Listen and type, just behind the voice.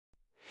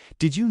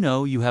Did you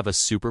know you have a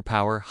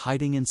superpower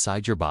hiding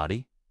inside your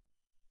body?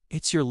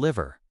 It's your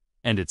liver,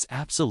 and it's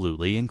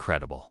absolutely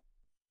incredible.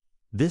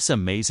 This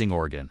amazing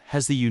organ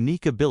has the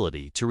unique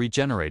ability to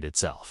regenerate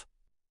itself.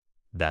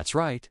 That's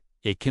right,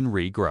 it can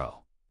regrow.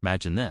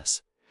 Imagine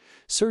this.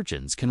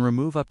 Surgeons can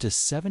remove up to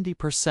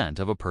 70%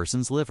 of a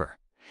person's liver,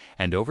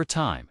 and over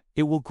time,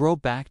 it will grow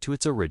back to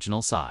its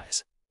original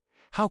size.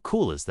 How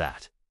cool is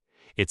that?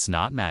 It's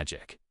not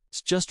magic.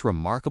 It's just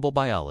remarkable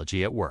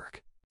biology at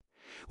work.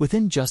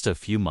 Within just a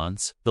few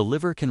months, the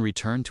liver can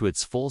return to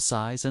its full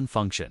size and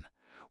function,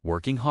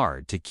 working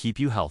hard to keep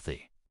you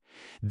healthy.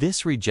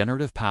 This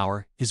regenerative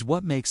power is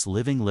what makes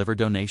living liver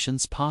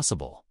donations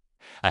possible.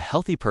 A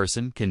healthy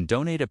person can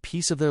donate a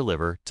piece of their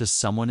liver to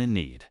someone in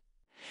need,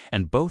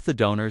 and both the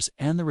donor's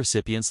and the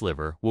recipient's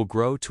liver will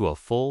grow to a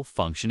full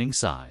functioning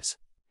size.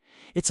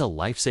 It's a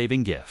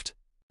life-saving gift.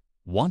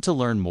 Want to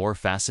learn more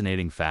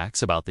fascinating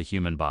facts about the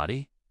human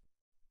body?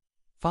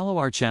 Follow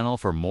our channel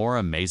for more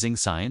amazing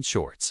science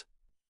shorts.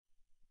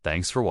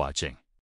 Thanks for watching.